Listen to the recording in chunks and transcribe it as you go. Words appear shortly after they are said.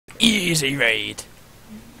Easy raid.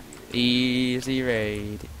 Easy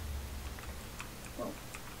raid.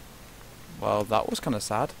 Well, that was kind of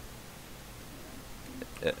sad.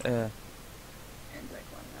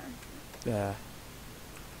 Yeah.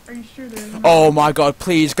 Are you sure there's Oh my god,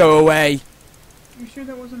 please go away. You sure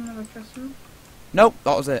that wasn't another chest room? Nope,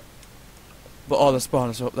 that was it. But all the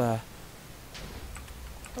spawners are up there.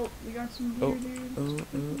 Oh, we got some gear, dude.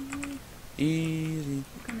 Easy.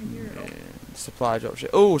 What kind of gear? Supply drop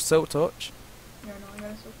shit. Oh, silk touch. Yeah, no, I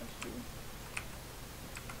got a silk touch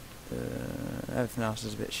too. Everything else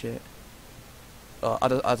is a bit shit. Oh,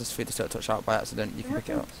 I just threw the silk touch out by accident. You can pick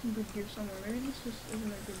it up. Some good gear somewhere. Maybe this just isn't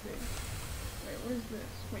a good day. Wait, what is this?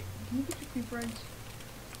 Wait, can you get your creep rides?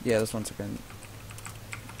 Yeah, there's 1 second.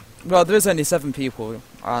 Well, there is only 7 people,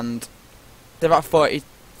 and they're at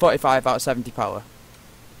 45 out of 70 power.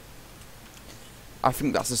 I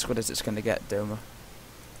think that's as good as it's going to get, Doma.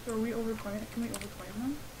 So are we overclaim? Can we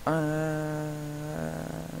overclaim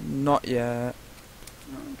them? Not yet.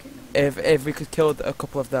 No, okay, no. If we could kill a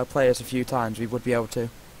couple of their players a few times, we would be able to.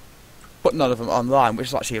 But none of them online, which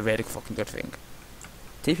is actually a really fucking good thing.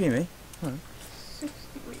 TP me. Oh.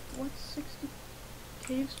 60, wait, what's 60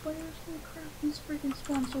 cave spiders? Holy crap, these freaking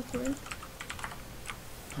spawn so quick.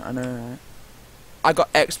 I know, right? I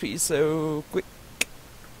got XP so quick.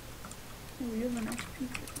 Oh, you have an XP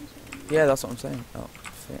freaking. Yeah, that's what I'm saying. Oh,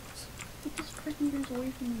 fix. Get this freaking guys away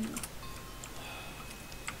from me.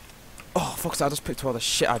 Oh, fuck, I just picked all the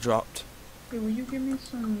shit I dropped. Hey, will you give me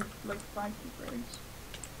some, like, 5 keep rigs?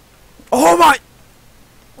 Oh my!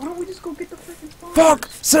 Why don't we just go get the freaking spawners? Fuck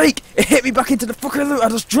sake! It hit me back into the fucking loot I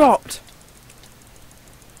just dropped!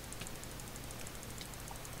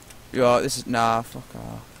 Yo, this is... Nah, fuck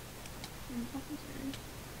off.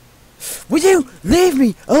 Would you leave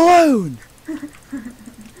me alone?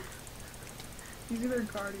 These are their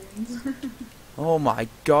guardians. Oh my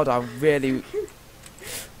god, I really...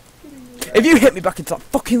 If you hit me back into that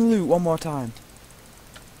fucking loot one more time.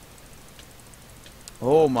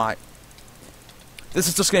 Oh my... This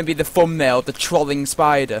is just going to be the thumbnail, the trolling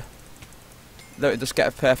spider. Let me just get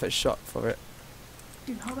a perfect shot for it.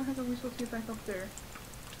 Dude, how the heck are we supposed to get back up there?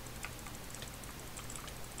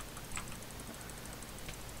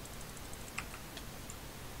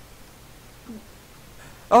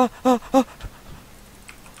 Oh, oh, oh!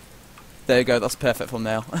 There you go, that's perfect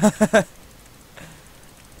thumbnail. I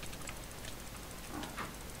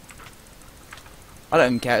don't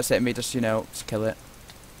even care, it's hitting me, just, you know, just kill it.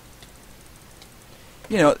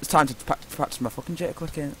 You know, it's time to practice my fucking jitter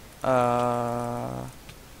clicking.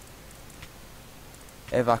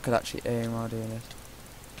 If I could actually aim while doing this.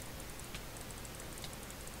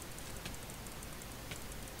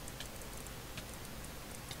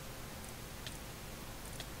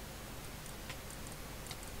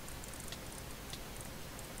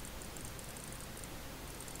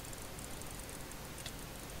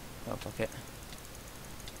 Oh, fuck it.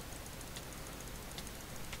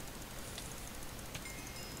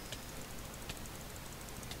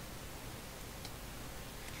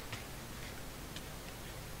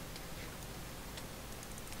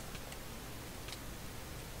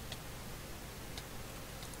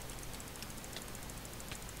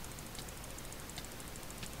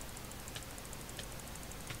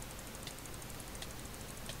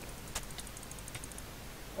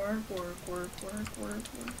 Work.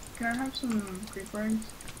 Can I have some creep rigs?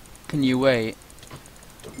 Can you wait?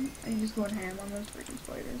 I'm just going ham on those freaking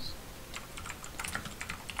spiders.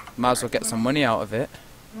 Might as well get some money out of it.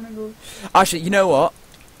 I'm gonna go. Actually, you know what?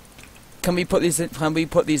 Can we put these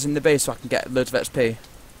in, the base so I can get loads of XP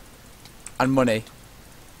and money?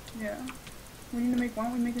 Yeah. We need to make. Why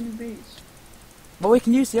don't we make a new base? Well, we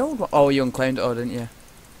can use the old one. Oh, you unclaimed it, didn't you?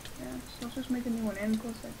 Yeah. So let's just make a new one. And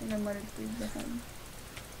plus, I think I might have leave the home.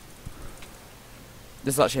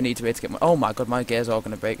 This is actually a neat way to get my... Oh my god, my gear's all going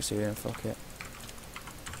to break soon. Fuck it.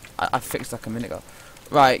 I fixed like a minute ago.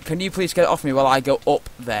 Right, can you please get it off me while I go up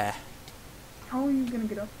there? How are you going to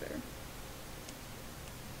get up there?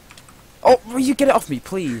 Oh, will you get it off me,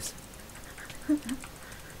 please?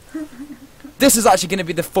 This is actually going to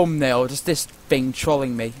be the thumbnail, just this thing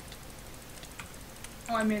trolling me.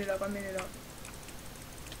 Oh, I made it up.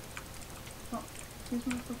 Oh, these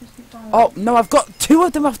motherfuckers keep following. Oh, no, I've got 2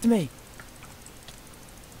 of them after me.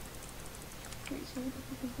 Wait, so what the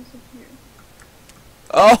fuck is this up here?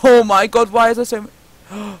 Oh my god, why is there so many...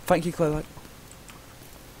 Thank you, Clay.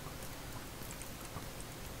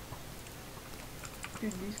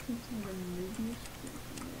 Dude, these kids are the noobiest.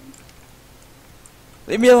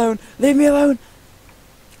 Leave me alone! Leave me alone!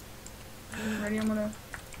 Ready?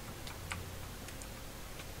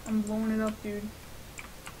 I'm blowing it up, dude.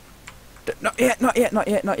 Not yet, not yet, not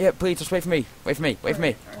yet, not yet. Please, just wait for me. Wait for me, wait for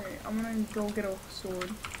me. Alright, I'm gonna go get a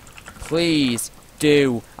sword. Please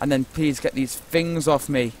do. And then please get these things off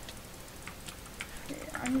me. Okay,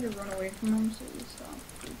 I need to run away from them so they stop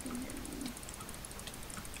freaking hitting me.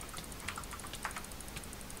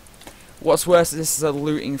 What's worse is this is a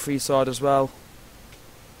looting free sword as well.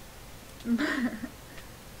 Dude,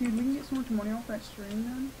 we can get so much money off that stream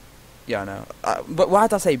then. Yeah, I know. But why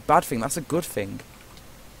did I say bad thing? That's a good thing.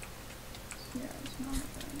 Yeah, it's not a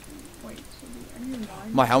bad thing. Wait, so I need to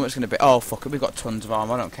mine? My helmet's gonna be. Oh fuck it, we've got tons of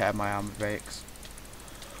armor. I don't care if my armor breaks.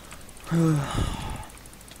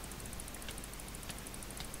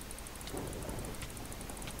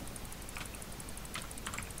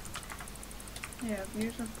 Yeah, if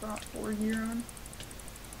you just got 4 gear on,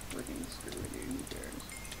 freaking screw it, dude. Who cares?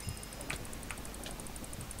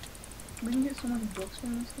 We can get so much books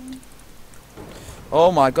from this thing.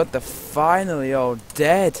 Oh my god, they're finally all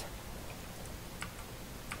dead.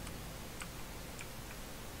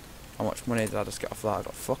 How much money did I just get off that? I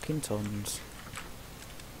got fucking tons.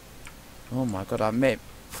 Oh my god, I made.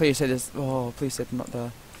 Please say this. Oh, please say they're not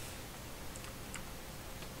there.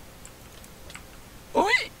 Oh,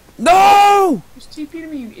 no! Just TP to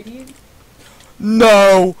me, you idiot.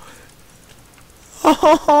 No!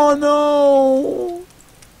 Oh no! Oh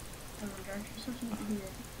my gosh, you're such an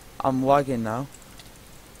idiot. I'm lagging now.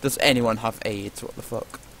 Does anyone have AIDS? What the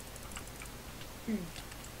fuck?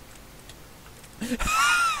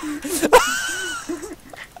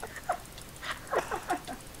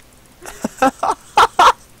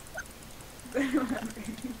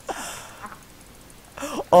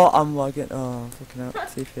 Oh, I'm lagging. Oh, I'm fucking out.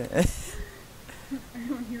 TP.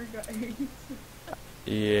 Everyone here got AIDS.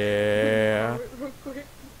 Yeah. Real quick.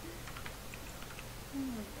 Oh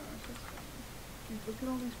my gosh, that's funny. Dude, look at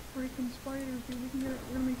all these freaking spiders, dude. We're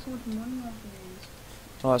gonna make so much money off of these.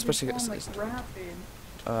 Oh, especially They it's, spawn, like rapid.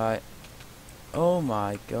 alright. Oh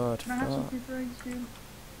my god. Can I have some Fuck. paper eggs, dude?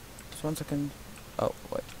 Just 1 second. Oh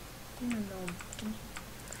wait. You don't know.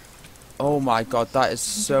 Oh my god, that is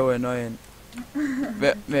so annoying. I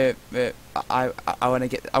want to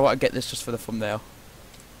get this just for the thumbnail.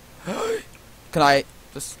 Can I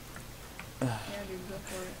just? Yeah, dude, go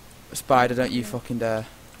for it. Spider, don't you fucking dare.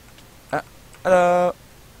 Hello.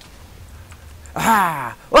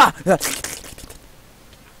 Ah! Ah!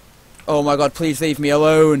 Oh my god, please leave me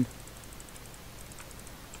alone.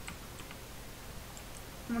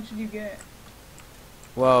 How much did you get?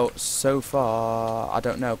 Well, so far, I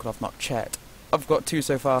don't know because I've not checked. I've got 2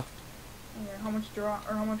 so far. Okay, how much draw,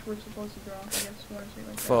 or how much we're supposed to draw? I guess you want to say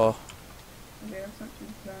like 4. that. Okay, that's not too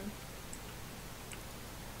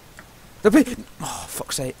bad. Oh,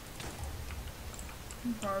 fuck's sake.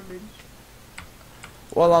 Garbage.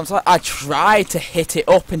 Well, I'm sorry. I tried to hit it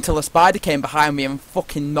up until a spider came behind me and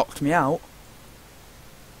fucking knocked me out.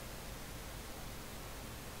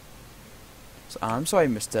 So I'm sorry,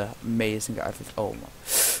 Mr. Amazing at everything. Oh my.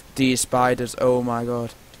 These spiders, oh my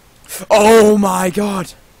god. Oh my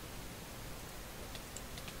god!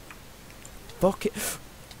 Fuck it.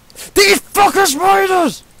 These fucking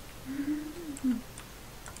spiders!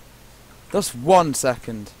 Just 1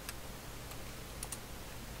 second.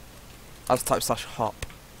 I'll just type /hop.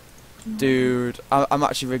 Dude, I'm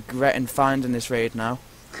actually regretting finding this raid now.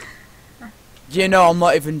 You know, I'm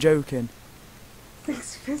not even joking.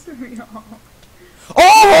 It's pissing me off.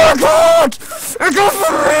 Oh my god! It's a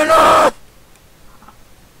arena!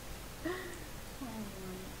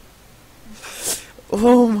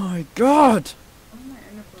 Oh my god!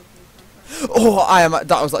 Oh, I am.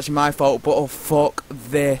 That was actually my fault, but oh fuck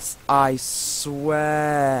this! I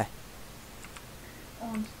swear.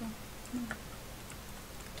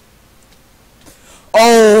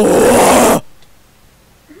 Oh!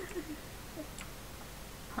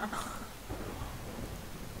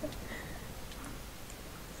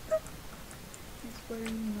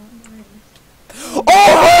 Oh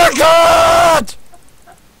my god!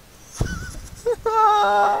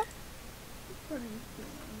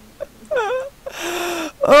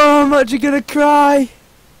 Oh, I'm actually gonna cry.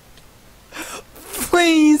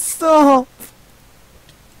 Please stop.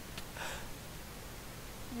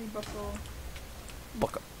 Hey,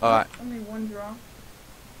 Buckle. Alright. Only 1 draw.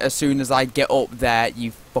 As soon as I get up there,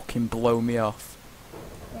 you fucking blow me off.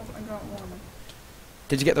 Oh, I got 1.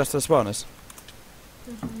 Did you get the rest of the spawners?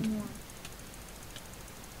 There's 1 more.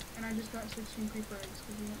 And I just got 16 paper eggs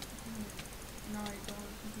because you went $9 to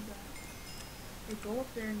do that. Okay, go up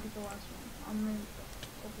there and get the last one. I'm gonna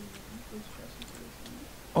open this chest and see what's in it.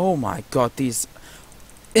 Oh my god, these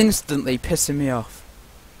instantly pissing me off.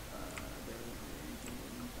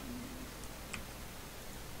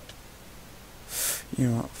 You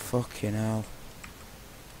know what? Fucking hell.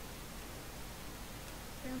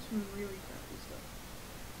 They have some really crappy stuff.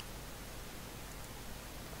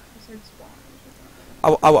 I said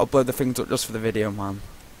spawners. I want to blow the things up just for the video, man.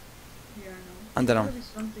 Yeah, I know. And then There's I'm. gotta be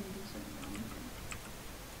something decent down here.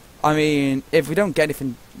 I mean, if we don't get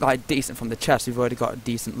anything like decent from the chest, we've already got a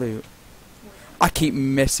decent loot. Where? I keep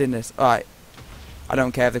missing this. Alright. I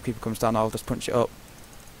don't care if the creeper comes down, I'll just punch it up.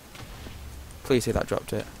 Please say that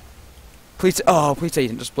dropped it. Please, oh, please say you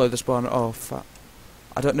didn't just blow the spawner. Oh, fuck.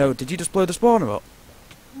 I don't know, did you just blow the spawner up?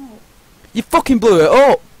 No. You fucking blew it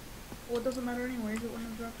up! Well, it doesn't matter anyways. It wouldn't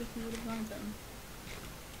have dropped if you would have done it then.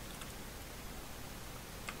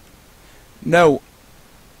 No.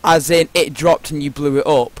 As in, it dropped and you blew it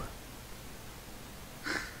up.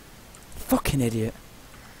 Fucking idiot.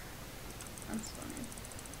 That's funny.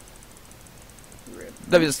 Rip.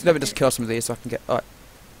 Let me just kill some of these so I can get. Alright.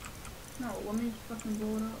 No, let me fucking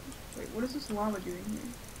blow it up. Wait, what is this lava doing here?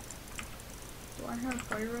 Do I have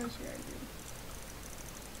fire res? Yeah, I do.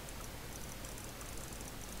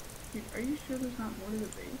 Dude, are you sure there's not more to the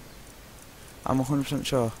base? I'm 100%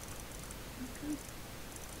 sure. Okay.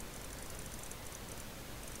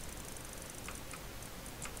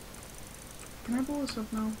 Can I blow this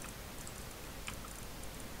up now?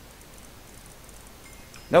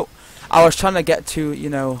 Nope. I was trying to get to, you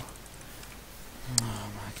know. Oh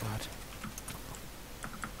my god.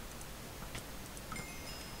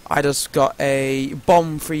 I just got a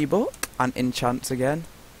bomb-free book and enchants again.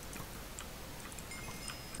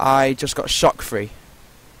 I just got shock-free.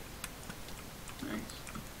 Nice.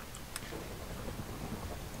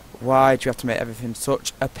 Why do you have to make everything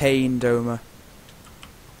such a pain, Doma?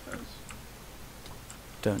 'Cause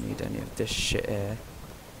Don't need any of this shit here.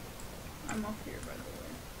 I'm up here, by the way.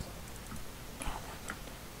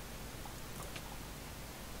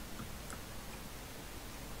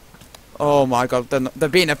 Oh my god, they're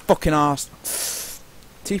being a fucking arse.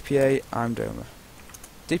 TPA, I'm Doma.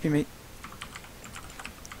 DP me.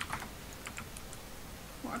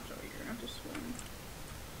 Watch out, you're gonna have to swim.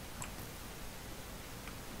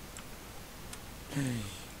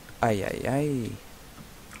 Ay ay ay.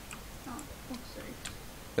 Oh, for fuck's sake.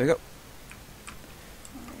 There we go.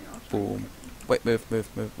 Alright, I'll try Boom. and- Wait, move.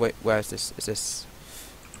 Wait, where is this? Is this?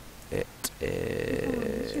 It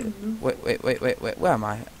is. Wait. Where am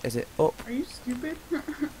I? Is it up? Are you stupid? There.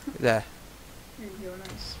 There you go,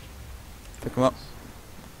 nice. Pick them up.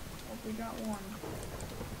 Oh, we got one.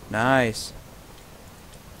 Nice.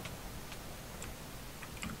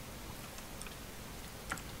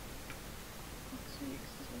 Fuck's sake,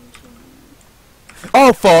 this is really swimming.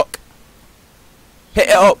 Oh fuck! Hit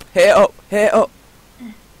it up! Hit it up! Hit it up!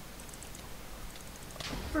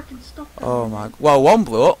 Freaking stuff. Oh my. Well, one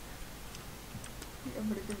blew up. Yeah,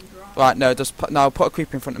 but it didn't drop. Right, no, just put a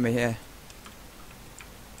creeper in front of me here.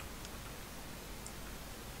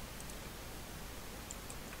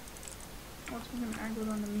 Oh, it's fucking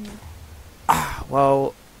aggroed onto me. Ah,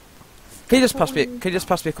 well. Can you just pass me? Can you just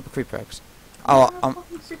pass me a couple of creeper eggs? Oh, I have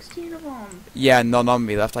fucking 16 of them. yeah, none on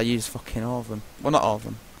me left. I used fucking all of them. Well, not all of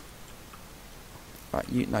them. Right,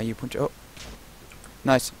 now you punch it up.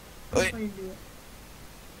 Nice. That's how you do it.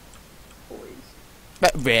 Boys.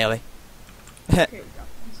 But really? Okay, we got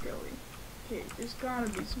one skelly. Okay, there's gotta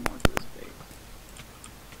be some more to this base.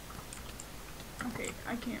 Okay,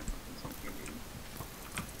 I can't fucking sit here, dude.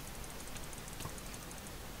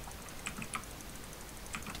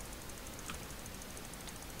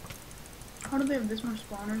 How do they have this much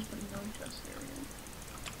spawners but no chest area?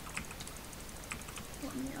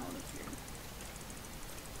 Let me out of here.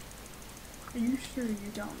 Are you sure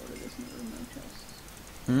you downloaded this and there were no chests?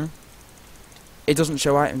 Hmm? It doesn't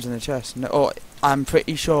show items in the chest. No, oh, I'm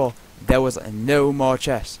pretty sure there was no more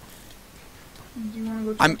chests. Do you wanna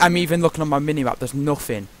go check I'm it? even looking on my minimap. There's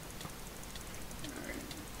nothing. Alright.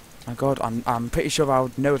 My God, I'm pretty sure I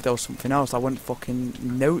would know if there was something else. I wouldn't fucking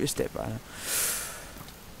noticed it by now.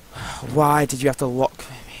 Why did you have to lock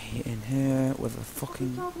me in here with a What are you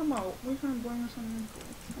fucking? talking about? We're trying to blame us on the info.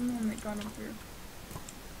 I'm the one that got up here.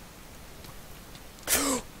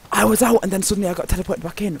 I was out and then suddenly I got teleported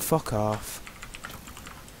back in. Fuck off.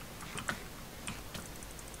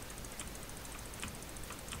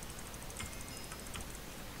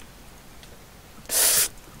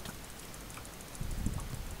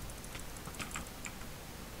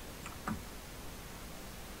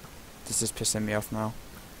 This is pissing me off now.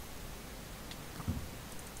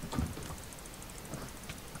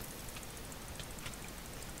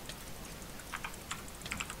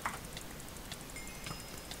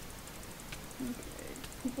 Okay,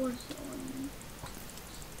 people are selling.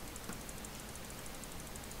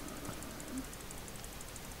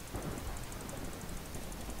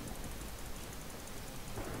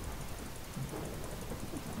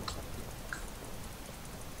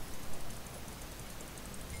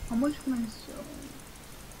 How much can I sell?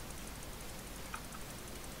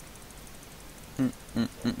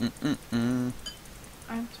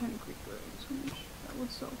 I have 10 creeper eggs. How much that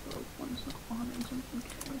would sell for like 100 and something K?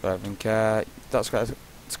 I don't even care. That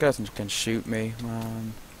skeleton can shoot me,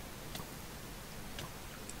 man.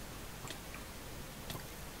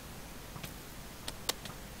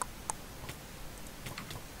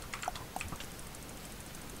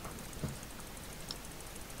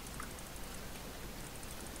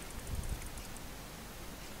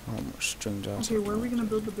 How much string do I have? Okay, where are we gonna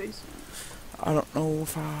build the base at? I don't know,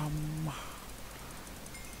 fam.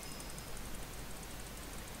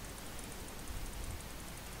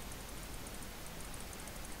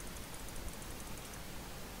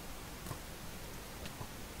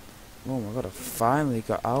 Oh my god, I finally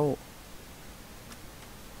got out.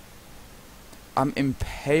 I'm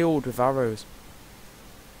impaled with arrows.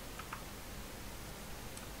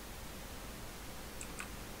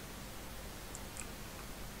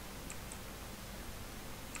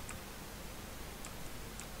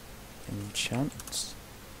 Enchants.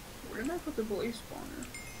 Where did I put the blaze spawner?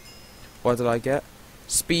 What did I get?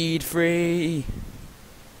 Speed free!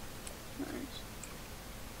 Nice.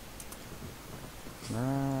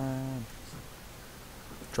 Man.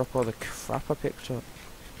 Drop all the crap I picked up.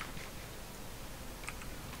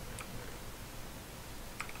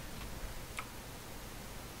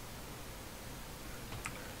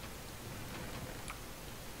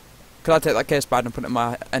 Could I take that case bag and put it in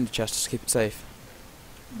my ender chest to keep it safe?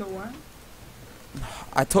 The what?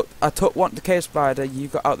 I took one the case spider, you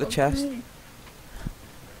got out the chest. Okay.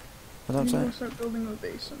 What I'm You saying? gotta start building a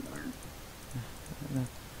base somewhere.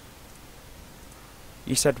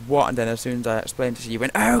 You said what, and then as soon as I explained it to you, you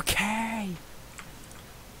went, okay!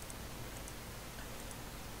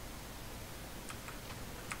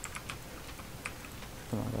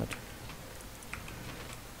 Oh my god.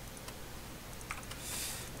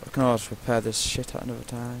 I can always repair this shit at another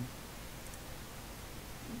time.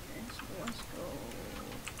 Okay, so let's go.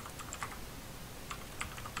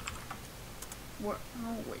 What?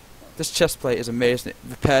 Oh, wait. This chest plate is amazing, it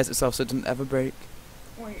repairs itself so it doesn't ever break.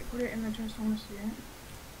 Wait, put it in the chest, I wanna see it.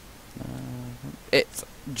 It's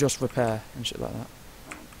just repair and shit like that.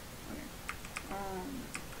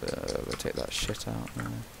 Okay. We'll take that shit out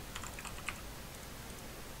now.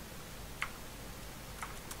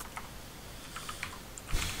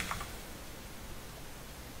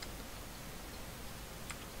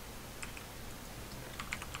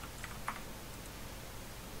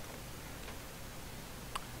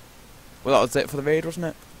 Well, that was it for the raid, wasn't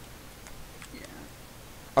it? Yeah.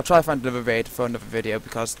 I'll try to find another raid for another video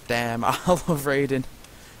because damn, I love raiding.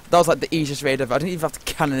 That was like the easiest raid ever. I didn't even have to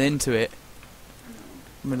cannon into it.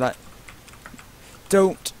 I mean, like,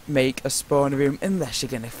 don't make a spawner room unless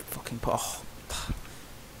you're gonna fucking put. Oh,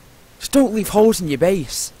 just don't leave holes in your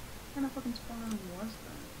base. What kind of fucking spawn room was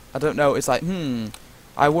that? I don't know. It's like,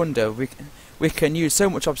 I wonder. We can use so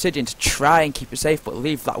much obsidian to try and keep it safe, but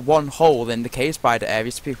leave that one hole in the cave spider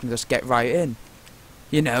area so people can just get right in.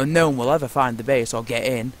 You know, no one will ever find the base or get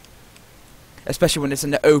in. Especially when it's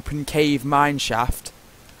in the open cave mine shaft.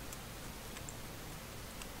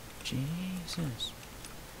 Jesus.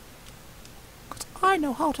 'Cause I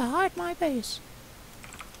know how to hide my base.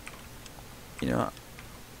 You know what?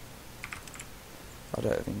 I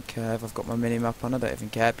don't even care if I've got my mini-map on, I don't even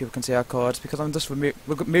care. People can see our coords because I'm just we're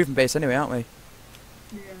moving base anyway, aren't we?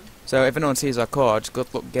 Yeah. So if anyone sees our coords, good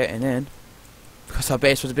luck getting in. Because our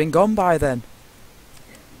base would have been gone by then.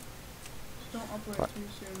 Just don't upload Right. too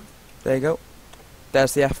soon. There you go.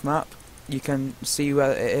 There's the F map. You can see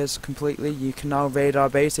where it is completely. You can now raid our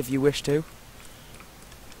base if you wish to.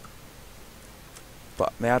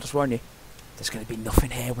 But may I just warn you, there's going to be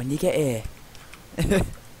nothing here when you get here. Right.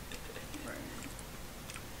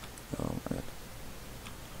 Oh my god.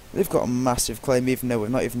 We've got a massive claim even though we're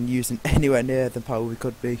not even using anywhere near the power we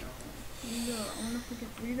could be. I wonder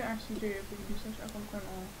if we need to ask CJ if we can do such F1 Clint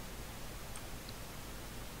all.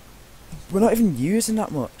 We're not even using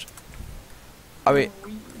that much. I mean, Do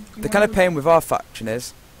you the kind of wanna- pain with our faction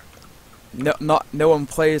is no one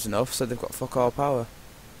plays enough, so they've got fuck all power.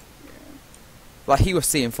 Yeah. Like he was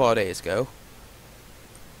seeing 4 days ago.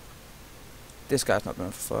 This guy's not been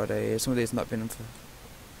on for 4 days. Some of these not been on for.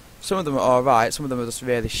 Some of them are alright. Some of them are just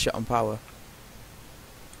really shit on power.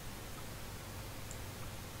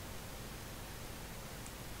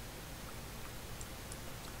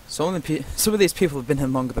 Some of these people have been here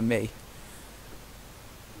longer than me.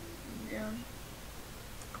 Yeah.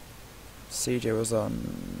 CJ was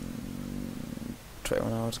on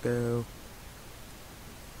 21 hours ago.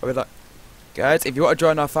 I would like, guys, if you want to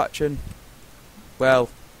join our faction, well,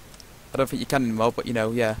 I don't think you can anymore, but you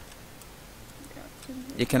know, yeah.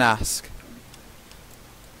 You can ask.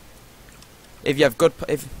 If you have good,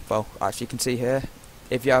 well, actually you can see here,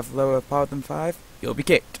 if you have lower power than 5, you'll be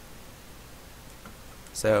kicked.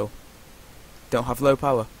 So, don't have low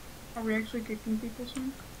power. Are we actually kicking people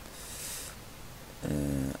soon?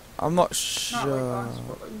 I'm not sure. Not like us,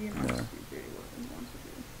 but like we No. what we want to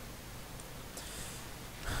do.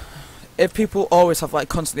 If people always have like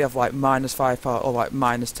constantly have like -5 power or like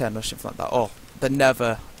 -10 or something like that, or they're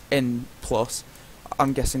never in plus,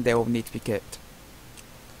 I'm guessing they will need to be kicked.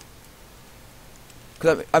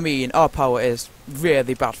 Because I mean, our power is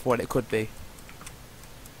really bad for what it could be.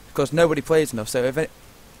 Because nobody plays enough, so if it...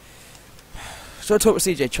 So I talk with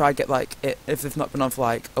CJ, try get like, if they've not been on for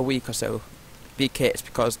like a week or so, be kicked,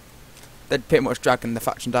 because they're pretty much dragging the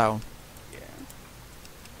faction down. Yeah.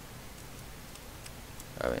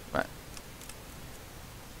 Alright, right.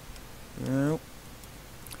 No.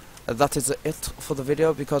 That is it for the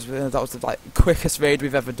video, because that was the like quickest raid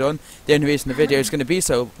we've ever done. The only reason the video is going to be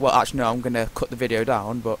so... Well, actually no, I'm going to cut the video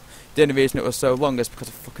down, but the only reason it was so long is because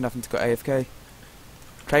of fucking having to go AFK.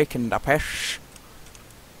 Taking the piss.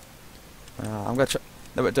 I'm going to try...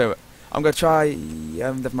 No, but do it. I'm going to try...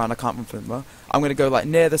 never mind, I can't remember. I'm going to go like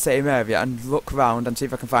near the same area and look around and see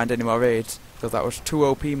if I can find any more raids. Because that was too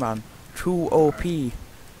OP, man. Too OP.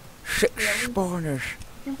 6 spawners.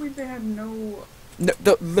 I can't believe they had no... No,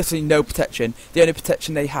 literally no protection. The only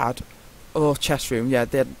protection they had, oh, chest room. Yeah,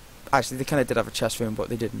 they had, actually they kind of did have a chest room, but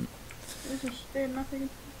they didn't. They had nothing.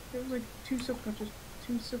 There was like 2 silk touch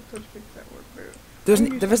picks that were there.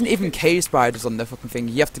 There isn't even cave spiders on the fucking thing.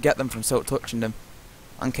 You have to get them from silk touching them,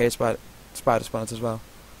 and cave spider spawners as well.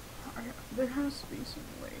 There has to be some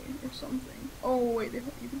way or something. Oh wait,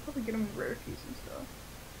 you can probably get them in rarities and stuff.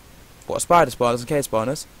 What, spider spawners and cave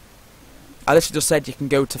spawners? I literally just said you can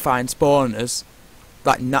go to find spawners,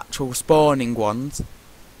 like natural spawning ones,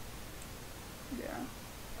 Yeah.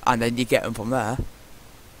 and then you get them from there.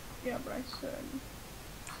 Yeah, but I said.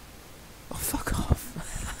 Oh, fuck off.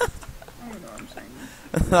 I don't know what I'm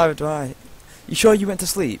saying. Neither do I. You sure you went to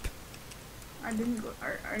sleep? I didn't go.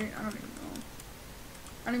 I don't even know.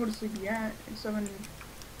 I didn't go to sleep yet. It's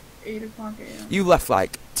 8 o'clock a.m. You left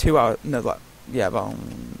like 2 hours. No, like yeah, about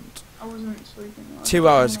I wasn't sleeping. 2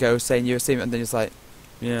 hours ago, saying you were sleeping, and then you're just like,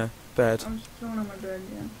 yeah, bed. I was chilling on my bed.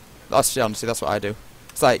 Yeah. That's honestly, that's what I do.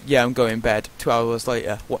 It's like, yeah, I'm going bed. 2 hours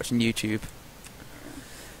later, watching YouTube.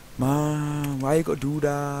 Man, why you gotta do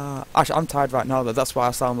that? Actually, I'm tired right now though. That's why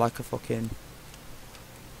I sound like a fucking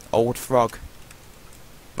old frog.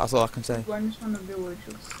 That's all I can say. When just on the village,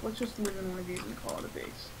 let's just live in one of these and call it a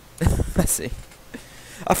base. Let's see.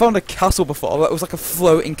 I found a castle before. It was like a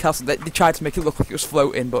floating castle. They tried to make it look like it was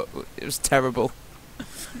floating, but it was terrible.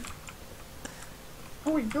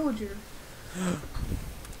 Oh wait, villager.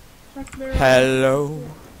 Check their Hello.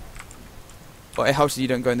 What house you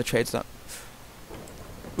don't go in the trades now?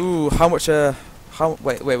 Ooh, how much? How?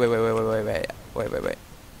 Wait.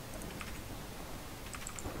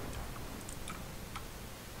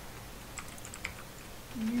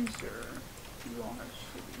 User. You all have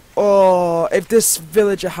shitty. Oh, if this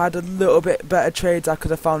villager had a little bit better trades, I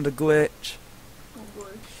could have found a glitch. Oh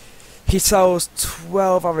boy. He sells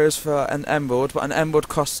 12 arrows for an emerald, but an emerald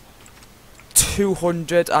costs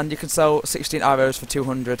 200, and you can sell 16 arrows for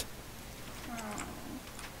 200. Oh.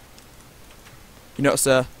 You know,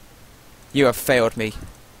 sir, you have failed me.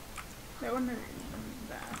 That wasn't even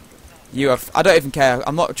bad. You have. I don't even care.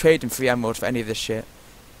 I'm not trading 3 emeralds for any of this shit.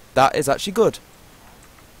 That is actually good.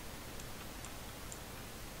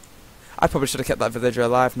 I probably should have kept that villager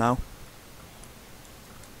alive now.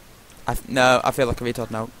 No, I feel like a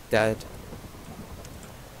retard now. Dead.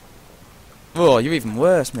 Oh, you're even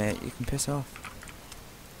worse, mate. You can piss off.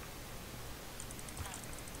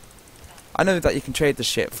 I know that you can trade the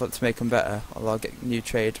shit to make them better, or I'll get new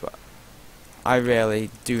trades, but I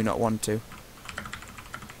really do not want to.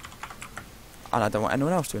 And I don't want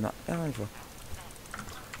anyone else doing that either.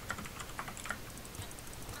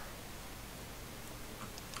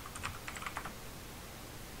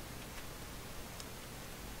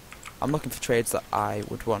 I'm looking for trades that I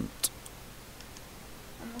would want.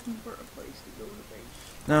 I'm looking for a place to go to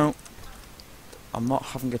base. No, I'm not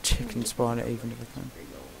having a chicken spawner even if I can.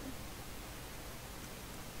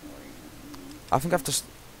 I think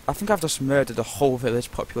I've just murdered a whole village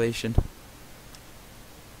population.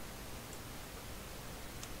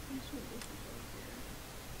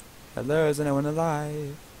 Hello, is anyone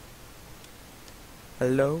alive?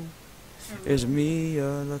 Hello, is me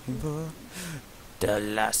you're looking for? The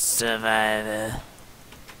last survivor.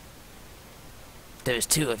 There's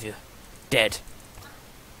 2 of you. Dead.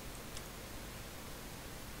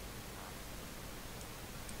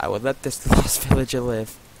 I will let this last villager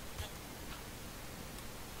live.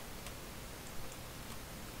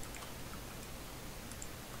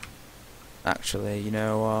 Actually, you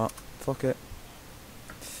know what? Fuck it.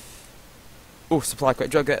 Oh, supply crate.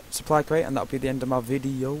 Do I get supply crate? And that'll be the end of my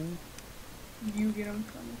video. You get them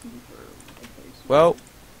from looking for a place. Well,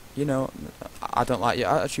 you know, I don't like your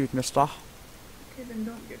attitude, mister. Okay, then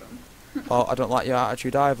don't get them. Well, I don't like your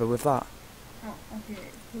attitude either with that. Oh, okay.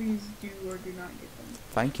 Please do or do not get them.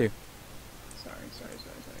 Thank you. Sorry.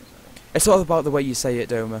 It's all about the way you say it,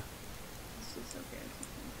 Doma. It's okay.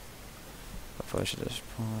 I probably should have just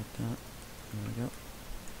poured that. There we go.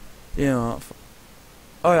 You know what?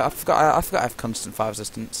 Oh yeah, I forgot I have constant fire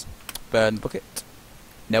resistance. Burn the bucket.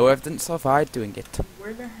 No evidence of I doing it.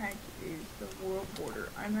 Where the heck is the world border?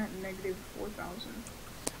 I'm at negative 4,000.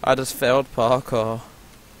 I just failed parkour.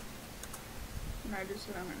 And I just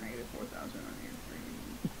said I'm at negative 4,000 on here.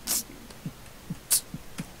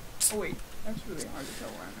 Oh wait, that's really hard to tell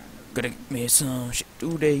where I'm at. Gonna get me some shit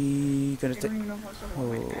today. Gonna I take. don't even know if I still have my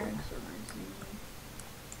Oh. axe or my Z.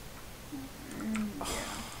 And yeah.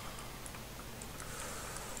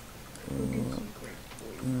 We'll get some crates for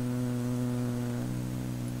you.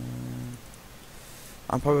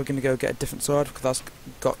 I'm probably gonna go get a different sword because that's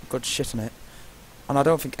got good shit in it. And I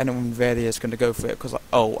don't think anyone really is going to go for it because,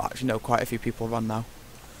 oh, actually no, quite a few people run now.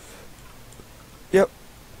 Yep.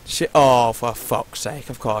 Shit. Oh, for fuck's sake!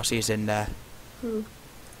 Of course he's in there. Who?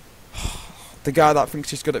 The guy that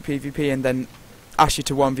thinks he's good at PvP and then asks you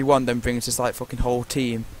to 1v1, then brings his like fucking whole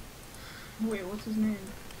team. Wait, what's his name?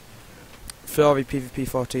 Fury PvP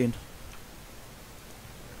 14.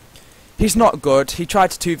 He's not good. He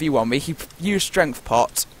tried to 2v1 me. He used strength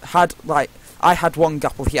pots. Had like I had 1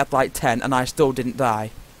 grapple. He had like 10, and I still didn't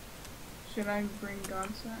die. Should I bring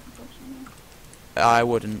Godsack or something? I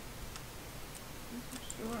wouldn't.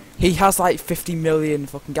 Sure. He has like 50 million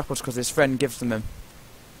fucking grapples because his friend gives them him.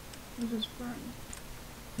 Who's his friend?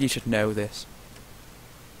 You should know this.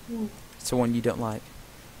 Who? Someone you don't like.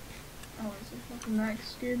 Oh, is it fucking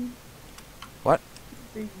Max Skin? What?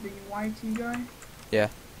 The YT guy? Yeah.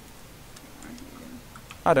 I hate him.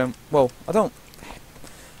 I don't. Well, I don't.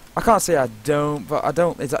 I can't say I don't, but I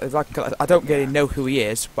don't. I don't really know who he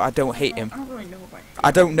is, but I don't hate him. I don't really know if I hate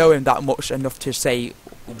I don't know him that much enough to say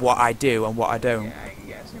what I do and what I don't. Yeah,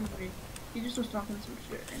 yeah, same with me. He just was talking some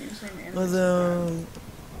shit, and he was saying the enemy's Although,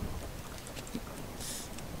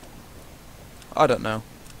 I don't know.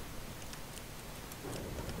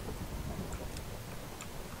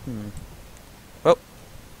 Well,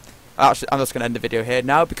 actually, I'm just gonna end the video here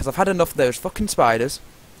now because I've had enough of those fucking spiders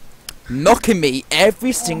knocking me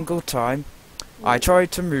every single time I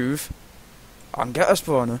tried to move and get a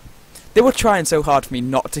spawner. They were trying so hard for me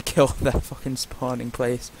not to kill their fucking spawning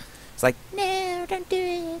place. It's like, no, don't do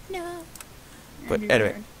it, no. But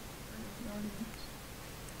anyway,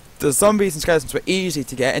 the zombies and skeletons were easy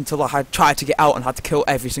to get until I had tried to get out and had to kill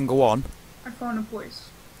every single one. I found a place.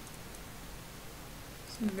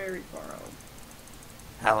 It's very far out.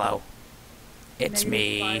 Hello. It's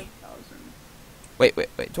me. -5,000. Wait,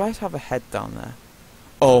 do I have a head down there?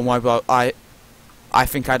 Oh my god, I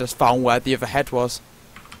think I just found where the other head was.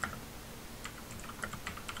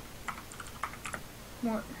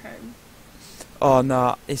 What head? Oh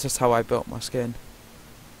no, it's just how I built my skin.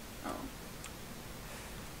 Oh.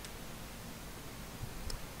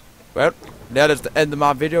 Well, that is the end of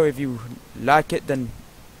my video. If you like it, then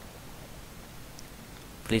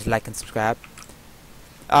please like and subscribe.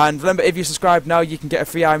 And remember, if you subscribe now, you can get a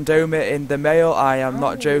free I'm Doma in the mail. I am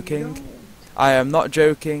not joking. No. I am not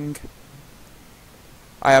joking.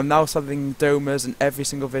 I am now selling Domas in every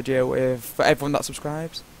single video for everyone that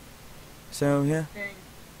subscribes. So yeah. Dang,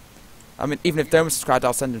 I mean, even if Doma subscribed,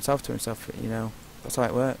 I'll send himself to himself. You know, that's how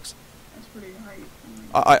it works. that's pretty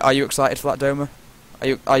hype. Are you excited for that Doma?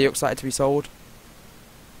 Are you excited to be sold?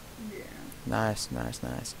 Yeah. Nice. I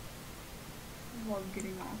love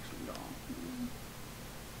getting auctioned off.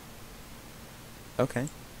 Okay.